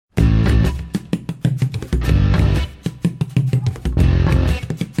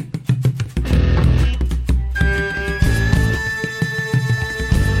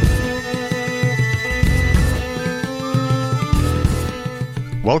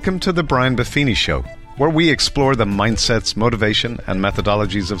Welcome to the Brian Buffini Show, where we explore the mindsets, motivation, and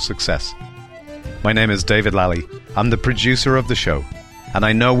methodologies of success. My name is David Lally. I'm the producer of the show, and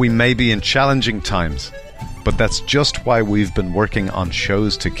I know we may be in challenging times, but that's just why we've been working on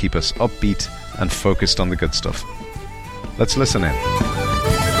shows to keep us upbeat and focused on the good stuff. Let's listen in.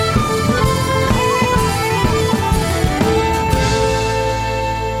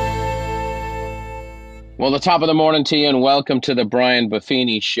 Well, the top of the morning to you, and welcome to the Brian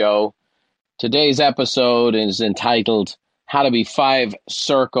Buffini Show. Today's episode is entitled How to Be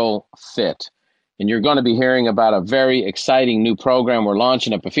 5-Circle Fit. And you're going to be hearing about a very exciting new program we're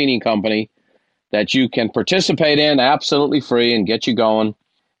launching at Buffini Company that you can participate in absolutely free and get you going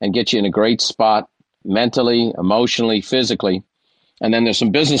and get you in a great spot mentally, emotionally, physically. And then there's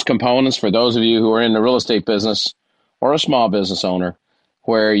some business components for those of you who are in the real estate business or a small business owner,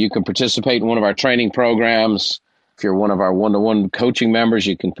 where you can participate in one of our training programs. If you're one of our one-to-one coaching members,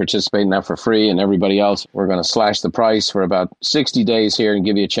 you can participate in that for free. And everybody else, we're going to slash the price for about 60 days here and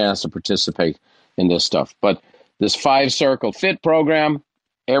give you a chance to participate in this stuff. But this 5-Circle Fit program,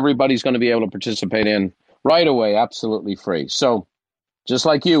 everybody's going to be able to participate in right away, absolutely free. So just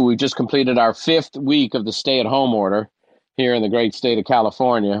like you, we just completed our 5th week of the stay-at-home order here in the great state of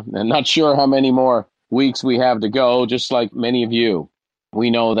California. And not sure how many more weeks we have to go, just like many of you. We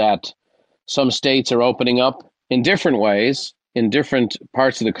know that some states are opening up in different ways, in different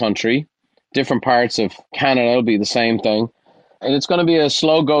parts of the country, different parts of Canada will be the same thing. And it's going to be a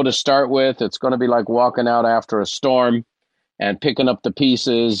slow go to start with. It's going to be like walking out after a storm and picking up the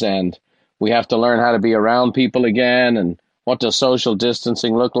pieces. And we have to learn how to be around people again. And what does social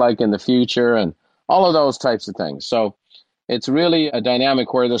distancing look like in the future? And all of those types of things. So it's really a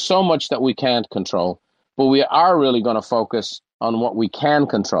dynamic where there's so much that we can't control, but we are really going to focus on what we can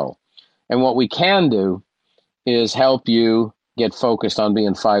control. And what we can do is help you get focused on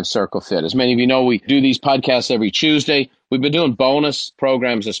being 5-Circle Fit. As many of you know, we do these podcasts every Tuesday. We've been doing bonus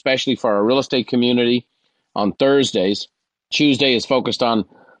programs, especially for our real estate community, on Thursdays. Tuesday is focused on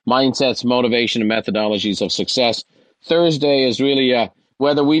mindsets, motivation, and methodologies of success. Thursday is really,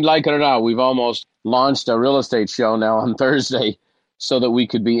 whether we like it or not, we've almost launched a real estate show now on Thursday so that we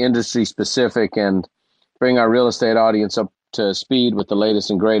could be industry specific and bring our real estate audience up to speed with the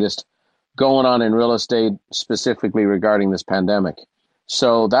latest and greatest going on in real estate, specifically regarding this pandemic.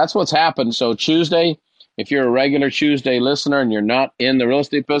 So that's what's happened. So Tuesday, if you're a regular Tuesday listener and you're not in the real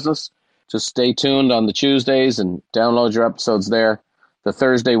estate business, just stay tuned on the Tuesdays and download your episodes there. The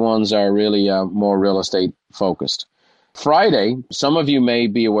Thursday ones are really more real estate focused. Friday, some of you may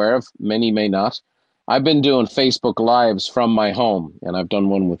be aware of, many may not. I've been doing Facebook Lives from my home, and I've done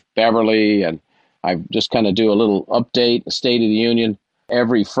one with Beverly, and I just kind of do a little update, a State of the Union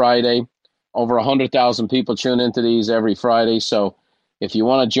every Friday. Over 100,000 people tune into these every Friday. So if you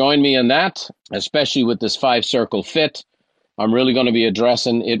want to join me in that, especially with this 5-Circle Fit, I'm really going to be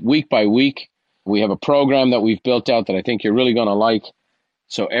addressing it week by week. We have a program that we've built out that I think you're really going to like.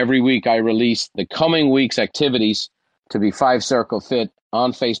 So every week I release the coming week's activities to be 5-Circle Fit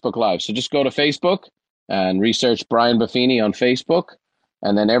on Facebook Live. So just go to Facebook and research Brian Buffini on Facebook.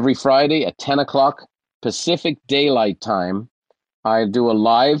 And then every Friday at 10 o'clock Pacific Daylight Time, I do a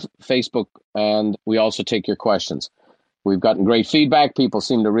live Facebook, and we also take your questions. We've gotten great feedback. People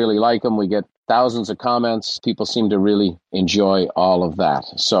seem to really like them. We get thousands of comments. People seem to really enjoy all of that.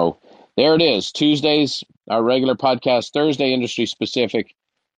 So there it is. Tuesdays, our regular podcast. Thursday, industry specific.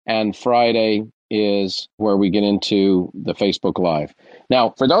 And Friday is where we get into the Facebook Live.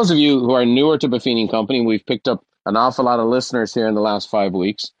 Now, for those of you who are newer to Buffini Company, we've picked up an awful lot of listeners here in the last 5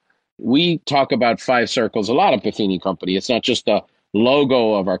 weeks. We talk about 5 circles a lot at Buffini Company. It's not just the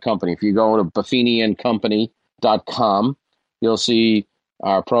logo of our company. If you go to buffiniandcompany.com, you'll see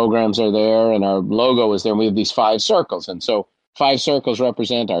our programs are there and our logo is there. And we have these 5 circles. And so 5 circles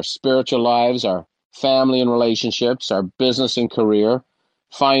represent our spiritual lives, our family and relationships, our business and career,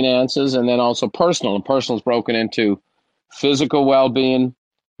 finances, and then also personal. And personal is broken into physical well-being,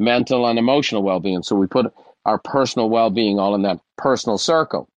 mental and emotional well-being. So we put our personal well-being all in that personal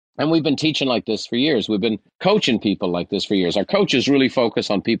circle. And we've been teaching like this for years. We've been coaching people like this for years. Our coaches really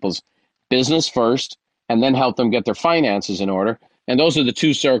focus on people's business first and then help them get their finances in order. And those are the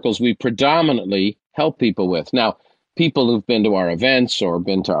 2 circles we predominantly help people with. Now, people who've been to our events or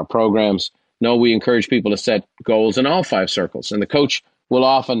been to our programs know we encourage people to set goals in all 5 circles. And the coach will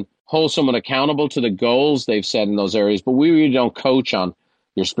often hold someone accountable to the goals they've set in those areas, but we really don't coach on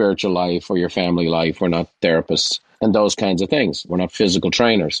your spiritual life or your family life. We're not therapists and those kinds of things. We're not physical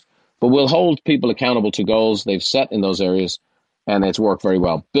trainers, but we'll hold people accountable to goals they've set in those areas, and it's worked very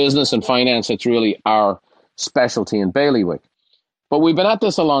well. Business and finance, it's really our specialty in bailiwick. But we've been at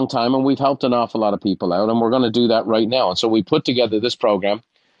this a long time, and we've helped an awful lot of people out, and we're going to do that right now. And so we put together this program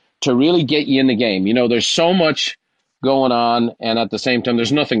to really get you in the game. You know, there's so much going on, and at the same time,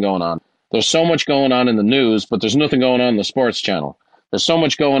 there's nothing going on. There's so much going on in the news, but there's nothing going on in the sports channel. There's so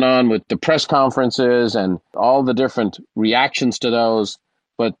much going on with the press conferences and all the different reactions to those,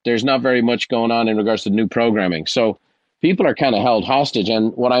 but there's not very much going on in regards to new programming. So people are kind of held hostage.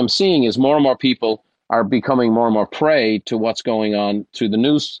 And what I'm seeing is more and more people are becoming more and more prey to what's going on through the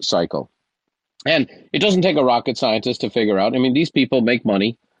news cycle. And it doesn't take a rocket scientist to figure out. I mean, these people make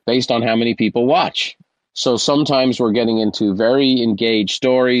money based on how many people watch. So sometimes we're getting into very engaged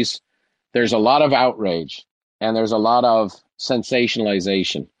stories. There's a lot of outrage and there's a lot of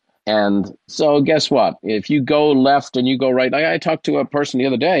sensationalization. And so guess what? If you go left and you go right, I talked to a person the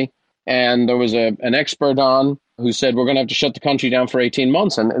other day, and there was an expert on who said we're going to have to shut the country down for 18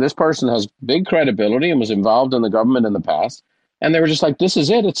 months. And this person has big credibility and was involved in the government in the past. And they were just like, this is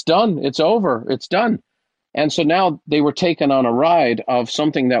it. It's done. It's over. It's done. And so now they were taken on a ride of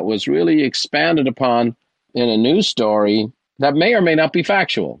something that was really expanded upon in a news story that may or may not be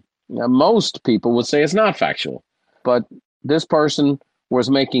factual. Now, most people would say it's not factual. But this person was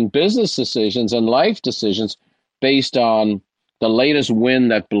making business decisions and life decisions based on the latest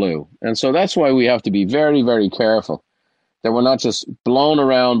wind that blew. And so that's why we have to be very, very careful that we're not just blown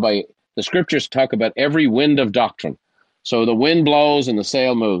around by the scriptures talk about every wind of doctrine. So the wind blows and the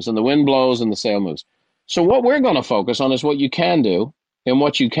sail moves, and the wind blows and the sail moves. So what we're going to focus on is what you can do and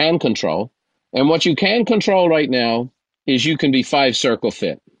what you can control. And what you can control right now is you can be 5-circle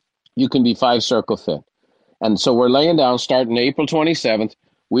fit. You can be 5-circle fit. And so we're laying down, starting April 27th,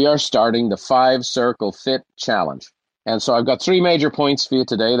 we are starting the 5-circle fit challenge. And so I've got 3 major points for you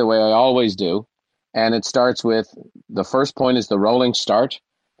today, the way I always do. And it starts with, the first point is the rolling start.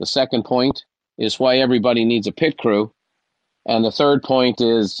 The second point is why everybody needs a pit crew. And the third point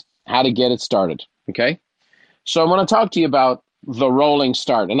is how to get it started. Okay? So I want to talk to you about the rolling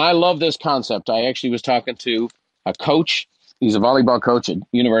start. And I love this concept. I actually was talking to a coach. He's a volleyball coach at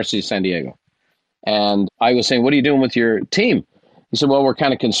University of San Diego. And I was saying, what are you doing with your team? He said, well, we're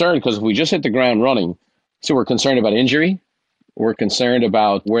kind of concerned because if we just hit the ground running, so we're concerned about injury. We're concerned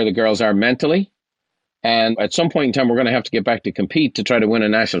about where the girls are mentally. And at some point in time, we're going to have to get back to compete to try to win a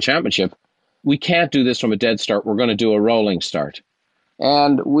national championship. We can't do this from a dead start. We're going to do a rolling start.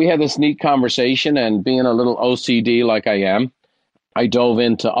 And we had this neat conversation, and being a little OCD like I am, I dove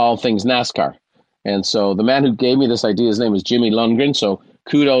into all things NASCAR. And so the man who gave me this idea, his name is Jimmy Lundgren. So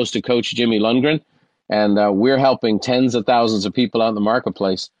kudos to Coach Jimmy Lundgren. And we're helping tens of thousands of people out in the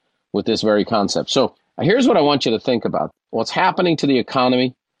marketplace with this very concept. So here's what I want you to think about. What's happening to the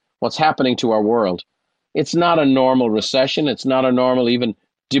economy, what's happening to our world. It's not a normal recession. It's not a normal even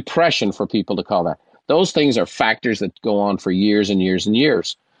depression for people to call that. Those things are factors that go on for years and years and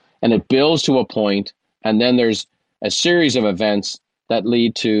years. And it builds to a point, and then there's a series of events that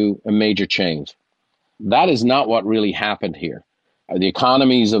lead to a major change. That is not what really happened here. The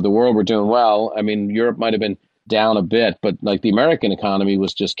economies of the world were doing well. I mean, Europe might have been down a bit, but like the American economy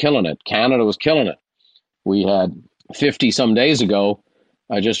was just killing it. Canada was killing it. We had 50 some days ago,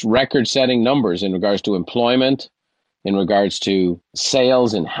 just record-setting numbers in regards to employment, in regards to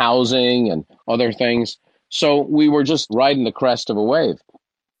sales and housing and other things. So we were just riding the crest of a wave.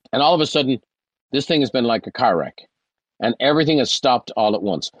 And all of a sudden, this thing has been like a car wreck. And everything has stopped all at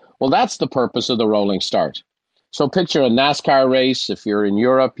once. Well, that's the purpose of the rolling start. So picture a NASCAR race. If you're in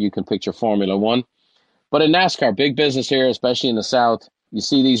Europe, you can picture Formula One. But in NASCAR, big business here, especially in the South, you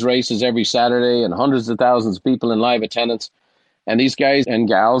see these races every Saturday and hundreds of thousands of people in live attendance. And these guys and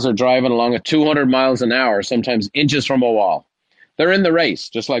gals are driving along at 200 miles an hour, sometimes inches from a wall. They're in the race,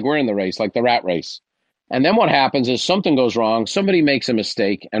 just like we're in the race, like the rat race. And then what happens is something goes wrong, somebody makes a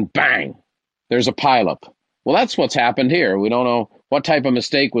mistake, and bang, there's a pileup. Well, that's what's happened here. We don't know what type of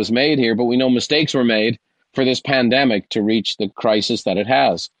mistake was made here, but we know mistakes were made for this pandemic to reach the crisis that it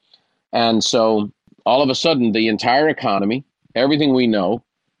has. And so all of a sudden, the entire economy, everything we know,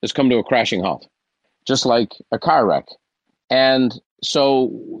 has come to a crashing halt, just like a car wreck. And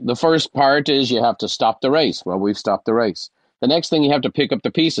so the first part is you have to stop the race. Well, we've stopped the race. The next thing, you have to pick up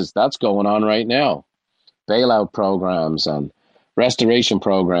the pieces. That's going on right now. Bailout programs and restoration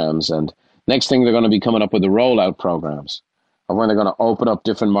programs. And next thing, they're going to be coming up with the rollout programs of when they're going to open up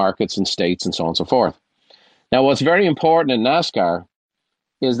different markets and states and so on and so forth. Now, what's very important in NASCAR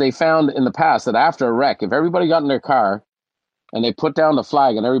is they found in the past that after a wreck, if everybody got in their car and they put down the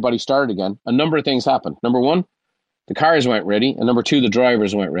flag and everybody started again, a number of things happened. Number one, the cars weren't ready. And number two, the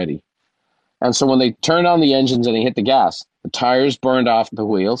drivers weren't ready. And so when they turned on the engines and they hit the gas, the tires burned off the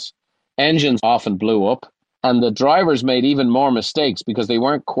wheels. Engines often blew up. And the drivers made even more mistakes because they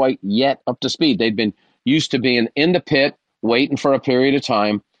weren't quite yet up to speed. They'd been used to being in the pit, waiting for a period of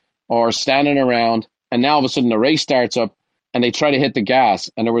time, or standing around. And now all of a sudden the race starts up and they try to hit the gas.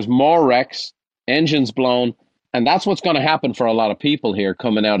 And there was more wrecks, engines blown. And that's what's going to happen for a lot of people here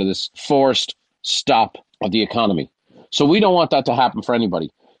coming out of this forced stop of the economy. So we don't want that to happen for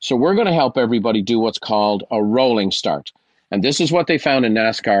anybody. So we're going to help everybody do what's called a rolling start. And this is what they found in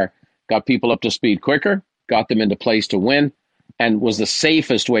NASCAR. Got people up to speed quicker, got them into place to win, and was the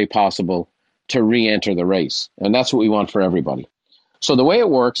safest way possible to re-enter the race. And that's what we want for everybody. So the way it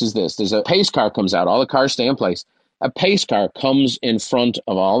works is this. There's a pace car comes out. All the cars stay in place. A pace car comes in front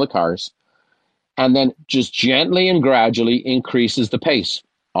of all the cars and then just gently and gradually increases the pace.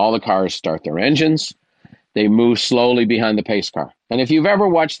 All the cars start their engines. They move slowly behind the pace car. And if you've ever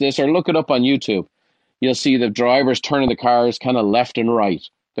watched this or look it up on YouTube, you'll see the drivers turning the cars kind of left and right.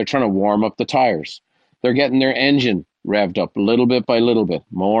 They're trying to warm up the tires. They're getting their engine revved up little bit by little bit,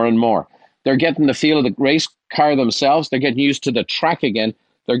 more and more. They're getting the feel of the race car themselves. They're getting used to the track again.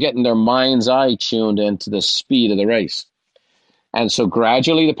 They're getting their mind's eye tuned into the speed of the race. And so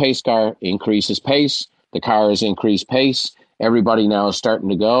gradually the pace car increases pace. The cars increase pace. Everybody now is starting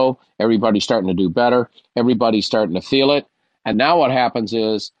to go. Everybody's starting to do better. Everybody's starting to feel it. And now what happens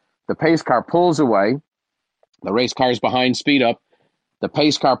is the pace car pulls away. The race cars behind speed up. The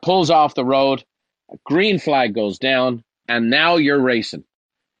pace car pulls off the road. A green flag goes down. And now you're racing.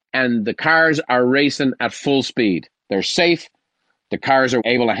 And the cars are racing at full speed. They're safe. The cars are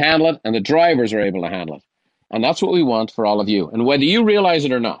able to handle it. And the drivers are able to handle it. And that's what we want for all of you. And whether you realize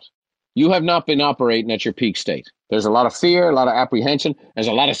it or not, you have not been operating at your peak state. There's a lot of fear, a lot of apprehension. There's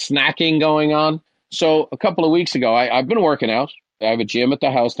a lot of snacking going on. So a couple of weeks ago, I've been working out. I have a gym at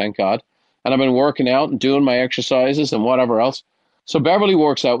the house, thank God. And I've been working out and doing my exercises and whatever else. So Beverly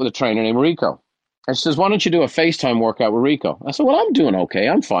works out with a trainer named Rico. And she says, why don't you do a FaceTime workout with Rico? I said, well, I'm doing okay.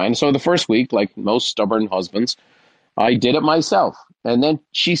 I'm fine. So the first week, like most stubborn husbands, I did it myself. And then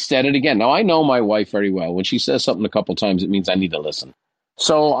she said it again. Now, I know my wife very well. When she says something a couple times, it means I need to listen.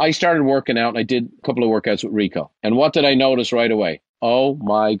 So I started working out, and I did a couple of workouts with Rico. And what did I notice right away? Oh,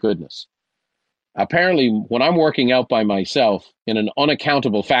 my goodness. Apparently, when I'm working out by myself in an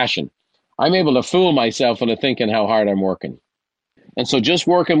unaccountable fashion, I'm able to fool myself into thinking how hard I'm working. And so just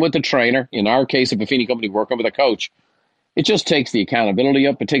working with the trainer, in our case at Buffini Company, working with a coach, it just takes the accountability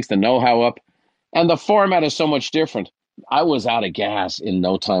up. It takes the know-how up. And the format is so much different. I was out of gas in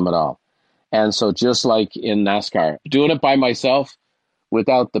no time at all. And so just like in NASCAR, doing it by myself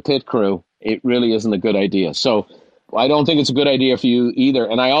without the pit crew, it really isn't a good idea. So I don't think it's a good idea for you either.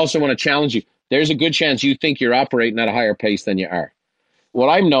 And I also want to challenge you. There's a good chance you think you're operating at a higher pace than you are. What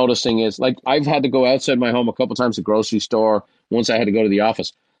I'm noticing is, like, I've had to go outside my home a couple times to the grocery store. Once I had to go to the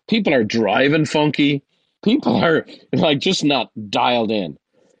office. People are driving funky. People are like just not dialed in.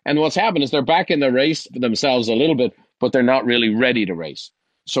 And what's happened is they're back in the race themselves a little bit, but they're not really ready to race.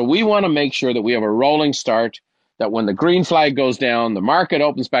 So we want to make sure that we have a rolling start, that when the green flag goes down, the market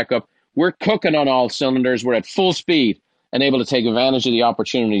opens back up, we're cooking on all cylinders, we're at full speed and able to take advantage of the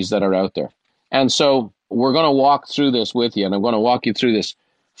opportunities that are out there. And so we're going to walk through this with you, and I'm going to walk you through this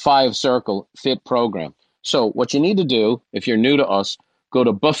 5-circle fit program. So what you need to do, if you're new to us, go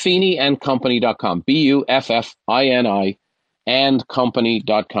to buffiniandcompany.com, BUFFINI and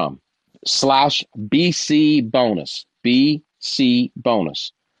company.com /BC bonus, BC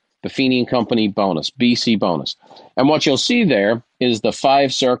bonus, Buffini and Company bonus, BC bonus. And what you'll see there is the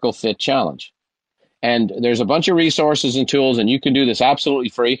 5-circle fit challenge. And there's a bunch of resources and tools, and you can do this absolutely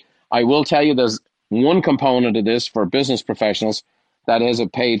free. I will tell you there's one component of this for business professionals that has a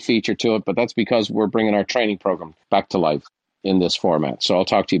paid feature to it, but that's because we're bringing our training program back to life in this format. So I'll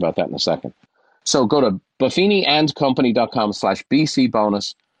talk to you about that in a second. So go to buffiniandcompany.com /BC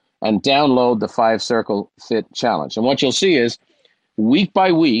bonus and download the 5-circle fit challenge. And what you'll see is week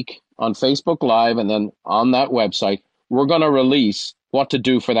by week on Facebook Live and then on that website, we're going to release what to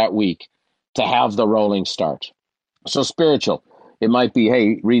do for that week to have the rolling start. So spiritual, it might be,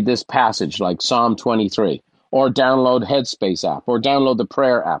 hey, read this passage like Psalm 23, or download Headspace app, or download the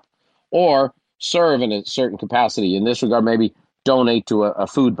prayer app, or serve in a certain capacity. In this regard, maybe donate to a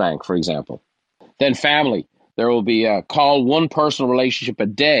food bank, for example. Then family, there will be a call one personal relationship a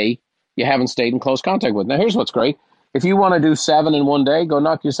day you haven't stayed in close contact with. Now, here's what's great. If you want to do 7 in one day, go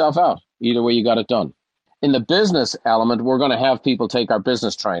knock yourself out. Either way, you got it done. In the business element, we're going to have people take our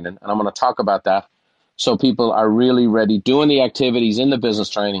business training, and I'm going to talk about that so people are really ready doing the activities in the business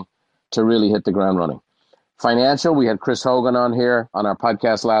training to really hit the ground running. Financial, we had Chris Hogan on here on our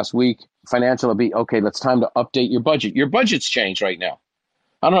podcast last week. Financial will be, okay, it's time to update your budget. Your budget's changed right now.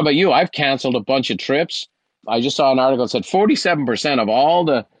 I don't know about you. I've canceled a bunch of trips I just saw an article that said 47% of all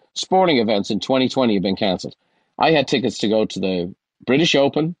the sporting events in 2020 have been canceled. I had tickets to go to the British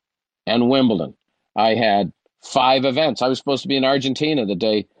Open and Wimbledon. I had 5 events. I was supposed to be in Argentina the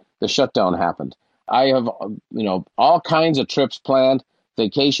day the shutdown happened. I have, all kinds of trips planned,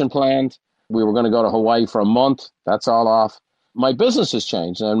 vacation planned. We were going to go to Hawaii for a month. That's all off. My business has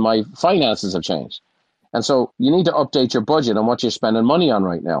changed and my finances have changed. And so you need to update your budget on what you're spending money on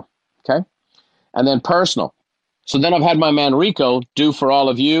right now. Okay. And then personal. So then I've had my man Rico do for all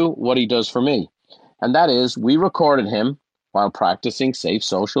of you what he does for me. And that is, we recorded him while practicing safe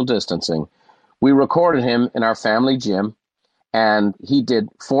social distancing. We recorded him in our family gym, and he did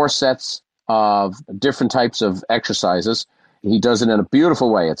 4 sets of different types of exercises. He does it in a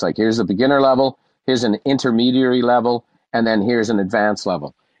beautiful way. It's like, here's a beginner level, here's an intermediary level, and then here's an advanced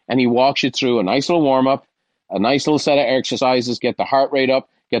level. And he walks you through a nice little warm-up, a nice little set of exercises, get the heart rate up,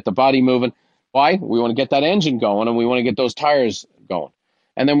 get the body moving. Why? We want to get that engine going, and we want to get those tires going.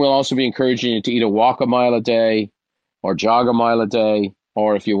 And then we'll also be encouraging you to either walk a mile a day or jog a mile a day,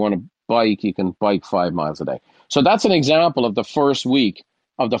 or if you want to bike, you can bike 5 miles a day. So that's an example of the first week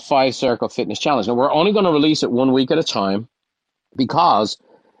of the 5 Circle Fitness Challenge. Now, we're only going to release it 1 week at a time because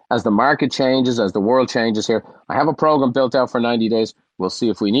as the market changes, as the world changes here, I have a program built out for 90 days. We'll see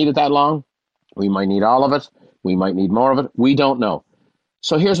if we need it that long. We might need all of it. We might need more of it. We don't know.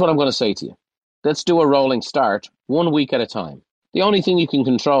 So here's what I'm going to say to you. Let's do a rolling start 1 week at a time. The only thing you can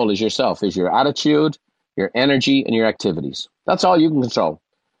control is yourself, is your attitude, your energy, and your activities. That's all you can control.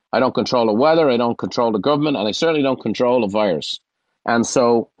 I don't control the weather, I don't control the government, and I certainly don't control the virus. And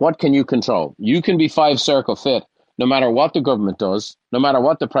so what can you control? You can be 5 Circle Fit no matter what the government does, no matter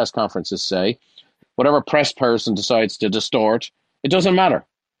what the press conferences say, whatever press person decides to distort, it doesn't matter.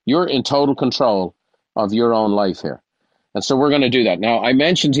 You're in total control of your own life here. And so we're going to do that. Now, I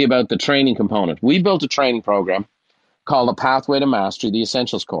mentioned to you about the training component. We built a training program called the Pathway to Mastery, the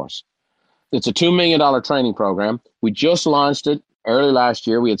Essentials Course. It's a $2 million training program. We just launched it early last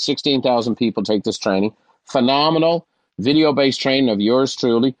year. We had 16,000 people take this training. Phenomenal video-based training of yours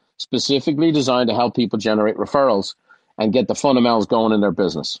truly, specifically designed to help people generate referrals and get the fundamentals going in their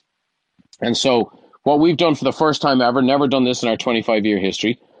business. And so what we've done for the first time ever, never done this in our 25-year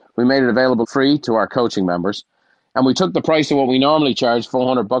history, we made it available free to our coaching members. And we took the price of what we normally charge,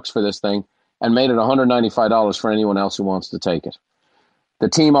 $400 for this thing, and made it $195 for anyone else who wants to take it. The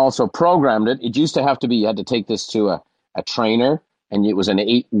team also programmed it. It used to have to be, you had to take this to a trainer, and it was an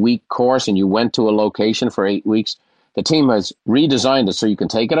 8-week course, and you went to a location for 8 weeks. The team has redesigned it so you can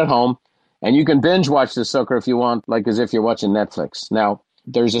take it at home, and you can binge watch the sucker if you want, like as if you're watching Netflix. Now,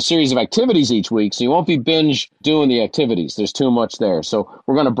 there's a series of activities each week, so you won't be binge doing the activities. There's too much there. So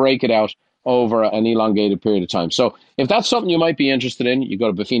we're going to break it out over an elongated period of time. So if that's something you might be interested in, you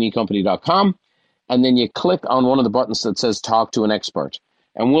go to buffinicompany.com, and then you click on one of the buttons that says Talk to an Expert,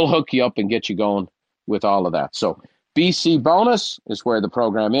 and we'll hook you up and get you going with all of that. So BC Bonus is where the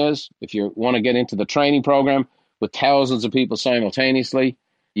program is. If you want to get into the training program with thousands of people simultaneously,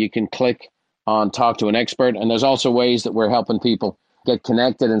 you can click on Talk to an Expert. And there's also ways that we're helping people get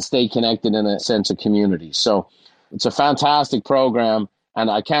connected and stay connected in a sense of community. So it's a fantastic program, and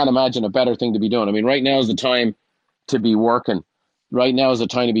I can't imagine a better thing to be doing. I mean, right now is the time to be working. Right now is the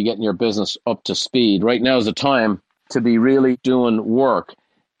time to be getting your business up to speed. Right now is the time to be really doing work.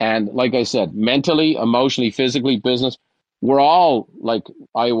 And like I said, mentally, emotionally, physically, business, we're all, like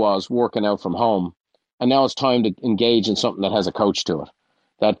I was, working out from home. And now it's time to engage in something that has a coach to it,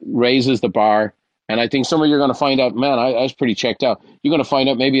 that raises the bar. And I think some of you are going to find out, man, I was pretty checked out. You're going to find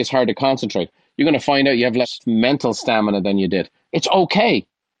out maybe it's hard to concentrate. You're going to find out you have less mental stamina than you did. It's okay.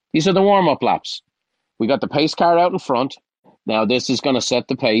 These are the warm-up laps. We got the pace car out in front. Now this is going to set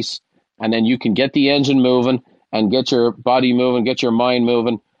the pace, and then you can get the engine moving and get your body moving, get your mind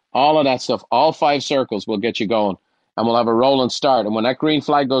moving, all of that stuff. All 5 circles will get you going, and we'll have a rolling start. And when that green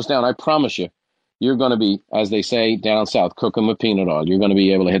flag goes down, I promise you, you're going to be, as they say down south, cooking with peanut oil. You're going to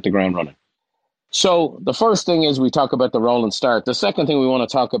be able to hit the ground running. So the first thing is we talk about the rolling start. The second thing we want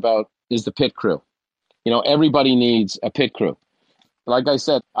to talk about is the pit crew. You know, everybody needs a pit crew. Like I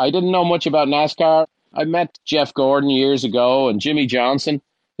said, I didn't know much about NASCAR. I met Jeff Gordon years ago, and Jimmy Johnson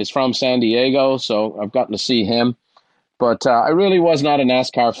is from San Diego, so I've gotten to see him. But I really was not a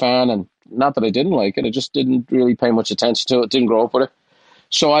NASCAR fan, and not that I didn't like it. I just didn't really pay much attention to it, didn't grow up with it.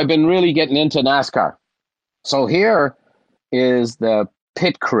 So I've been really getting into NASCAR. So here is the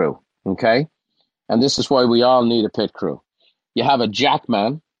pit crew, okay? And this is why we all need a pit crew. You have a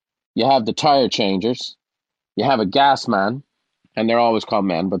jackman, you have the tire changers, you have a gas man, and they're always called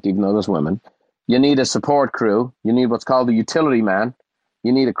men, but even though there's women. You need a support crew. You need what's called a utility man.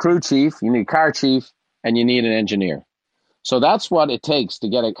 You need a crew chief. You need a car chief. and you need an engineer. So that's what it takes to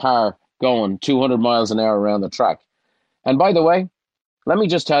get a car going 200 miles an hour around the track. And by the way, let me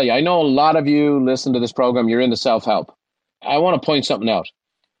just tell you, I know a lot of you listen to this program, you're into self-help. I want to point something out.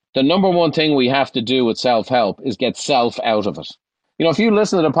 The number one thing we have to do with self-help is get self out of it. You know, if you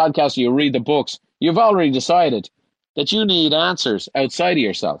listen to the podcast or you read the books, you've already decided that you need answers outside of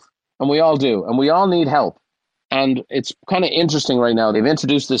yourself. And we all do. And we all need help. And it's kind of interesting right now. They've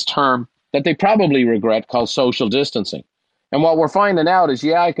introduced this term that they probably regret called social distancing. And what we're finding out is,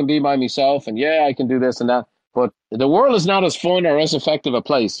 yeah, I can be by myself and yeah, I can do this and that. But the world is not as fun or as effective a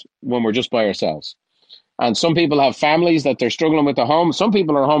place when we're just by ourselves. And some people have families that they're struggling with at home. Some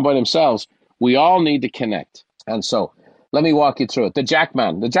people are home by themselves. We all need to connect. And so let me walk you through it. The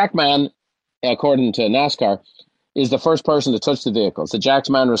jackman. The jackman, according to NASCAR, is the first person to touch the vehicle. It's the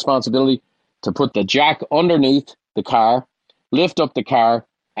jackman's responsibility to put the jack underneath the car, lift up the car,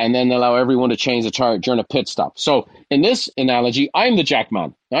 and then allow everyone to change the tire during a pit stop. So in this analogy, I'm the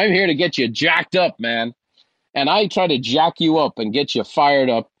jackman. I'm here to get you jacked up, man. And I try to jack you up and get you fired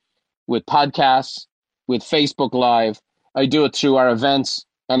up with podcasts, with Facebook Live. I do it through our events,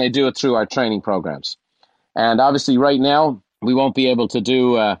 and I do it through our training programs. And obviously right now, we won't be able to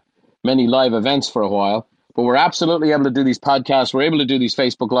do many live events for a while, but we're absolutely able to do these podcasts. We're able to do these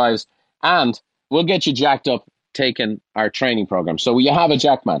Facebook Lives, and we'll get you jacked up taking our training program. So you have a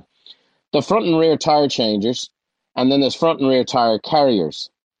jackman, the front and rear tire changers, and then there's front and rear tire carriers,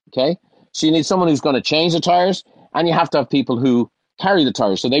 okay? So you need someone who's going to change the tires, and you have to have people who carry the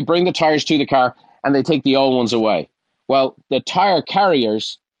tires. So they bring the tires to the car, and they take the old ones away. Well, the tire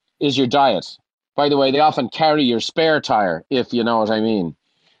carriers is your diet. By the way, they often carry your spare tire, if you know what I mean.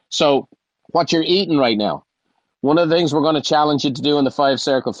 So what you're eating right now, one of the things we're going to challenge you to do in the 5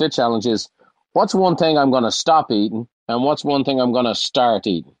 Circle Fit Challenge is, what's one thing I'm going to stop eating, and what's one thing I'm going to start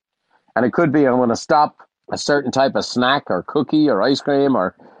eating? And it could be I'm going to stop a certain type of snack or cookie or ice cream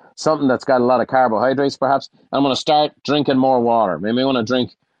or something that's got a lot of carbohydrates, perhaps. I'm going to start drinking more water. Maybe I want to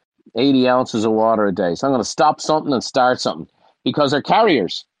drink 80 ounces of water a day. So I'm going to stop something and start something because they're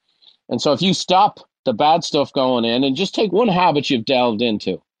carriers. And so if you stop the bad stuff going in and just take one habit you've delved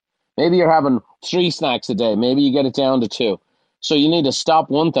into, maybe you're having 3 snacks a day. Maybe you get it down to 2. So you need to stop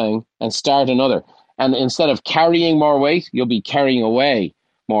one thing and start another. And instead of carrying more weight, you'll be carrying away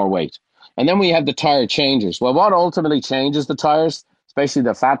more weight. And then we have the tire changers. Well, what ultimately changes the tires, especially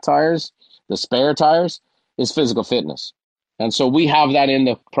the fat tires, the spare tires, is physical fitness. And so we have that in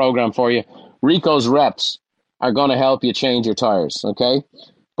the program for you. Rico's reps are going to help you change your tires, okay?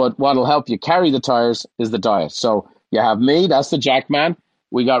 But what will help you carry the tires is the diet. So you have me, that's the jackman.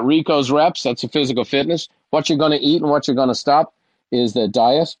 We got Rico's reps, that's the physical fitness. What you're going to eat and what you're going to stop is the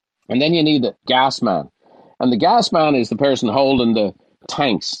diet. And then you need the gas man. And the gas man is the person holding the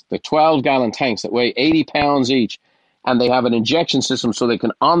tanks, the 12-gallon tanks that weigh 80 pounds each. And they have an injection system so they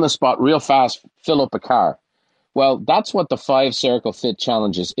can, on the spot, real fast, fill up a car. Well, that's what the 5 Circle Fit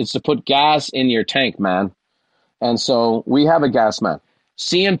Challenge is. It's to put gas in your tank, man. And so we have a gas man.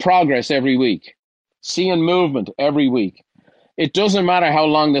 Seeing progress every week. Seeing movement every week. It doesn't matter how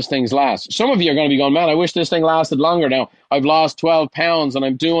long this thing lasts. Some of you are going to be going, man, I wish this thing lasted longer now. I've lost 12 pounds and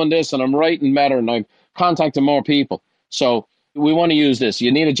I'm doing this and I'm writing better and I'm contacting more people. So we want to use this.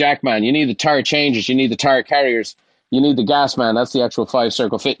 You need a jackman. You need the tire changers. You need the tire carriers. You need the gas man. That's the actual 5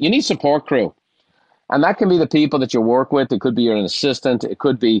 Circle Fit. You need support crew. And that can be the people that you work with. It could be an assistant. It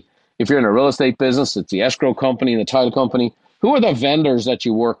could be, if you're in a real estate business, it's the escrow company and the title company. Who are the vendors that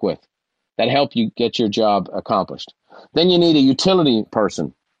you work with that help you get your job accomplished? Then you need a utility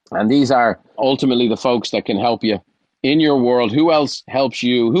person. And these are ultimately the folks that can help you in your world. Who else helps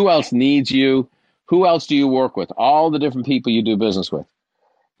you? Who else needs you? Who else do you work with? All the different people you do business with.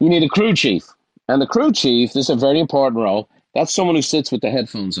 You need a crew chief. And the crew chief, this is a very important role. That's someone who sits with the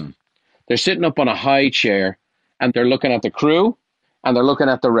headphones on. They're sitting up on a high chair and they're looking at the crew and they're looking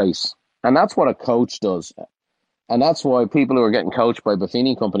at the race. And that's what a coach does. And that's why people who are getting coached by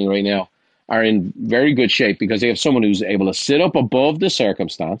Buffini Company right now are in very good shape, because they have someone who's able to sit up above the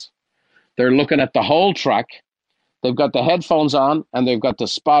circumstance. They're looking at the whole track. They've got the headphones on and they've got the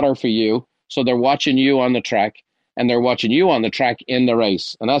spotter for you. So they're watching you on the track and they're watching you on the track in the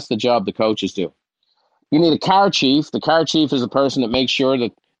race. And that's the job the coaches do. You need a car chief. The car chief is the person that makes sure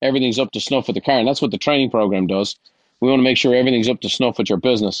that everything's up to snuff with the car. And that's what the training program does. We want to make sure everything's up to snuff with your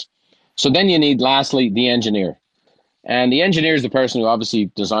business. So then you need, lastly, the engineer. And the engineer is the person who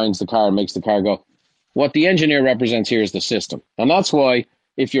obviously designs the car and makes the car go. What the engineer represents here is the system. And that's why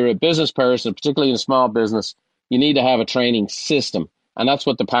if you're a business person, particularly in a small business, you need to have a training system. And that's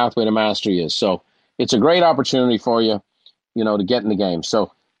what the Pathway to Mastery is. So it's a great opportunity for you, to get in the game.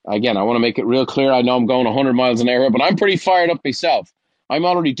 So Again, I want to make it real clear. I know I'm going 100 miles an hour, but I'm pretty fired up myself. I'm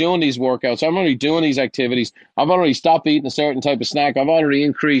already doing these workouts. I'm already doing these activities. I've already stopped eating a certain type of snack. I've already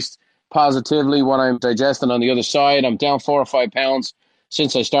increased positively what I'm digesting on the other side. I'm down 4 or 5 pounds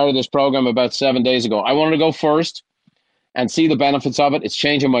since I started this program about 7 days ago. I wanted to go first and see the benefits of it. It's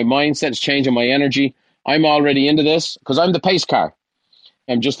changing my mindset. It's changing my energy. I'm already into this because I'm the pace car.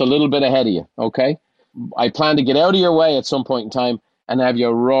 I'm just a little bit ahead of you, okay? I plan to get out of your way at some point in time and have you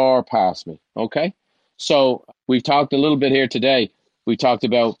roar past me, okay? So we've talked a little bit here today. We talked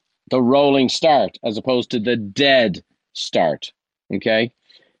about the rolling start as opposed to the dead start, okay?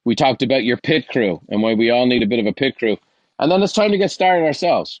 We talked about your pit crew and why we all need a bit of a pit crew. And then it's time to get started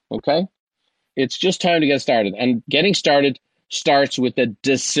ourselves, okay? It's just time to get started. And getting started starts with a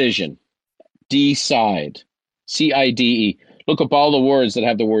decision. Decide. CIDE. Look up all the words that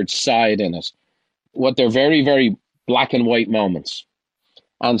have the word side in it. What they're very, very black and white moments.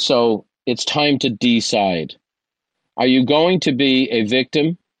 And so it's time to decide. Are you going to be a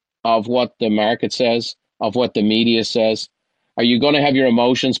victim of what the market says, of what the media says? Are you going to have your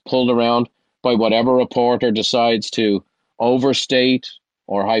emotions pulled around by whatever reporter decides to overstate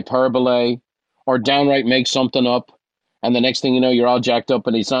or hyperbole or downright make something up? And the next thing you know, you're all jacked up,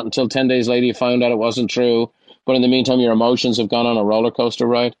 and it's not until 10 days later you find out it wasn't true. But in the meantime, your emotions have gone on a roller coaster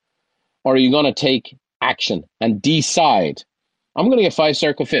ride. Or are you going to take action and decide, I'm going to get 5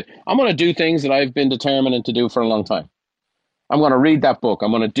 Circle Fit. I'm going to do things that I've been determined to do for a long time. I'm going to read that book.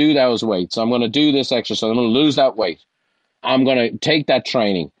 I'm going to do those weights. I'm going to do this exercise. I'm going to lose that weight. I'm going to take that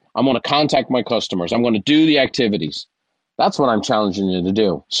training. I'm going to contact my customers. I'm going to do the activities. That's what I'm challenging you to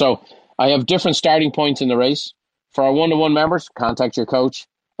do. So I have different starting points in the race. For our one-to-one members, contact your coach,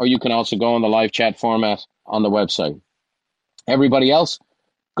 or you can also go on the live chat format on the website. Everybody else,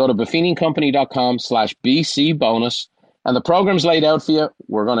 go to buffinicompany.com/BC bonus, and the program's laid out for you.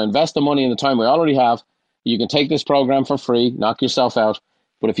 We're going to invest the money and the time we already have. You can take this program for free, knock yourself out.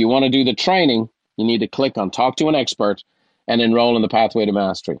 But if you want to do the training, you need to click on Talk to an Expert and enroll in the Pathway to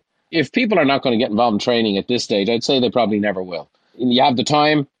Mastery. If people are not going to get involved in training at this stage, I'd say they probably never will. You have the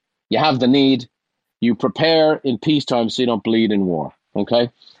time, you have the need, you prepare in peacetime so you don't bleed in war, okay?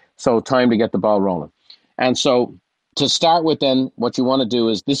 So time to get the ball rolling. And so to start with then, what you want to do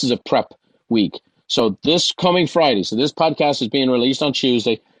is, this is a prep week. So this coming Friday, so this podcast is being released on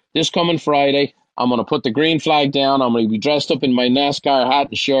Tuesday. This coming Friday, I'm going to put the green flag down. I'm going to be dressed up in my NASCAR hat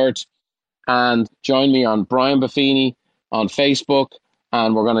and shorts, and join me on Brian Buffini on Facebook.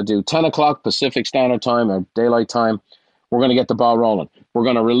 And we're going to do 10 o'clock Pacific Standard Time or Daylight Time. We're going to get the ball rolling. We're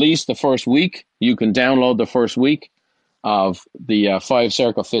going to release the first week. You can download the first week of the 5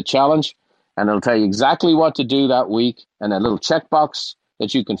 Circle Fit Challenge, and it'll tell you exactly what to do that week, and a little checkbox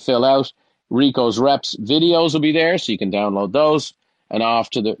that you can fill out. Rico's Reps videos will be there, so you can download those, and off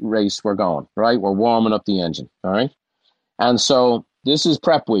to the race we're going, right? We're warming up the engine, all right? And so this is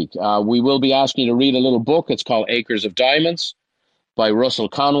prep week. We will be asking you to read a little book. It's called Acres of Diamonds by Russell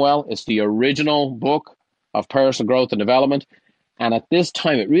Conwell. It's the original book of personal growth and development. And at this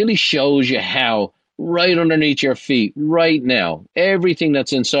time, it really shows you how, right underneath your feet, right now, everything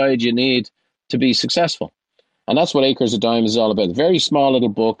that's inside you need to be successful. And that's what Acres of Diamonds is all about. A very small little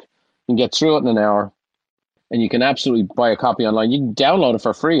book. You can get through it in an hour. And you can absolutely buy a copy online. You can download it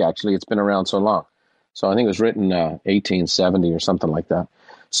for free, actually. It's been around so long. So I think it was written 1870 or something like that.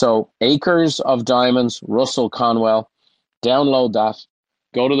 So Acres of Diamonds, Russell Conwell. Download that.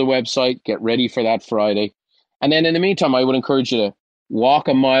 Go to the website. Get ready for that Friday. And then in the meantime, I would encourage you to walk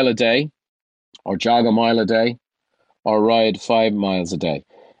a mile a day, or jog a mile a day, or ride 5 miles a day.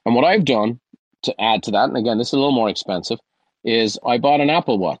 And what I've done to add to that, and again, this is a little more expensive, is I bought an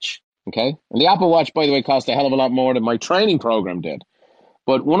Apple Watch. Okay. And the Apple Watch, by the way, cost a hell of a lot more than my training program did.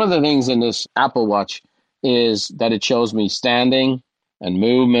 But one of the things in this Apple Watch is that it shows me standing and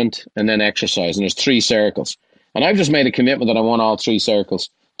movement and then exercise. And there's 3 circles. And I've just made a commitment that I want all 3 circles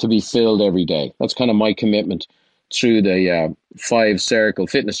to be filled every day. That's kind of my commitment through the 5 Circle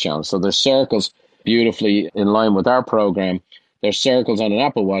Fitness Challenge. So there's circles beautifully in line with our program. There's circles on an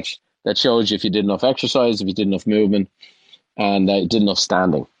Apple Watch that shows you if you did enough exercise, if you did enough movement, and did enough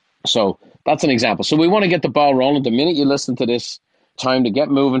standing. So that's an example. So we want to get the ball rolling. The minute you listen to this, time to get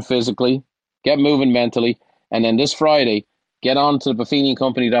moving physically, get moving mentally, and then this Friday, get on to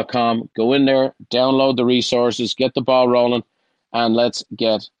buffinicompany.com, go in there, download the resources, get the ball rolling, and let's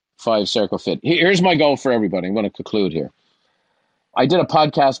get 5 Circle Fit. Here's my goal for everybody. I'm going to conclude here. I did a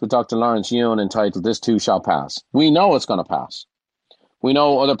podcast with Dr. Lawrence Yun entitled This Too Shall Pass. We know it's going to pass. We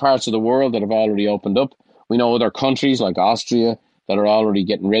know other parts of the world that have already opened up. We know other countries like Austria that are already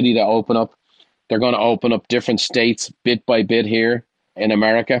getting ready to open up. They're going to open up different states bit by bit here. in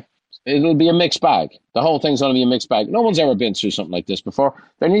America. It'll be a mixed bag. The whole thing's going to be a mixed bag. No one's ever been through something like this before.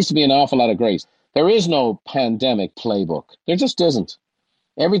 There needs to be an awful lot of grace. There is no pandemic playbook. There just isn't.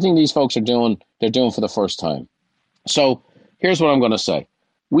 Everything these folks are doing, they're doing for the first time. So here's what I'm going to say.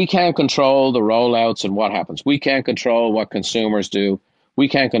 We can't control the rollouts and what happens. We can't control what consumers do. We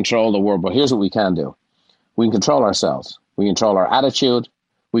can't control the world. But here's what we can do. We can control ourselves. We can control our attitude.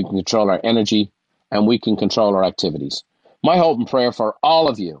 We can control our energy. And we can control our activities. My hope and prayer for all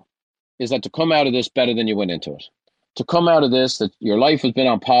of you is that to come out of this better than you went into it. To come out of this, that your life has been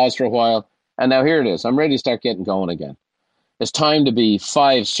on pause for a while. And now here it is. I'm ready to start getting going again. It's time to be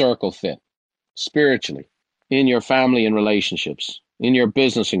 5-circle fit, spiritually, in your family and relationships, in your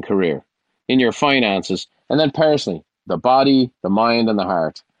business and career, in your finances, and then personally, the body, the mind, and the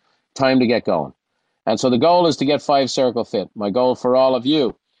heart. Time to get going. And so the goal is to get 5-circle fit. My goal for all of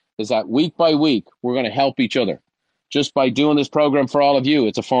you is that week by week, we're going to help each other. Just by doing this program for all of you,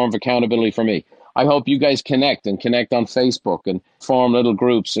 it's a form of accountability for me. I hope you guys connect on Facebook and form little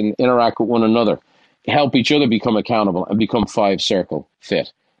groups and interact with one another. Help each other become accountable and become 5-circle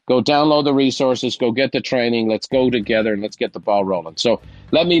fit. Go download the resources, go get the training, let's go together and let's get the ball rolling. So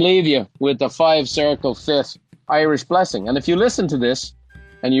let me leave you with the 5-circle fit Irish blessing. And if you listen to this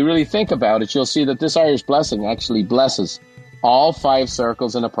and you really think about it, you'll see that this Irish blessing actually blesses all 5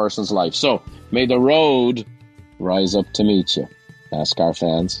 circles in a person's life. So may the road rise up to meet you, NASCAR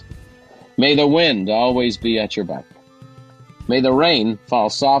fans. May the wind always be at your back. May the rain fall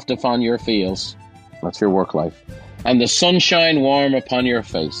soft upon your fields. That's your work life. And the sunshine warm upon your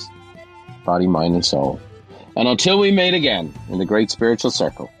face, body, mind, and soul. And until we meet again in the great spiritual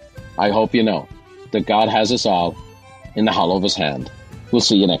circle, I hope you know that God has us all in the hollow of his hand. We'll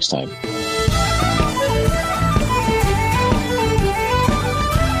see you next time.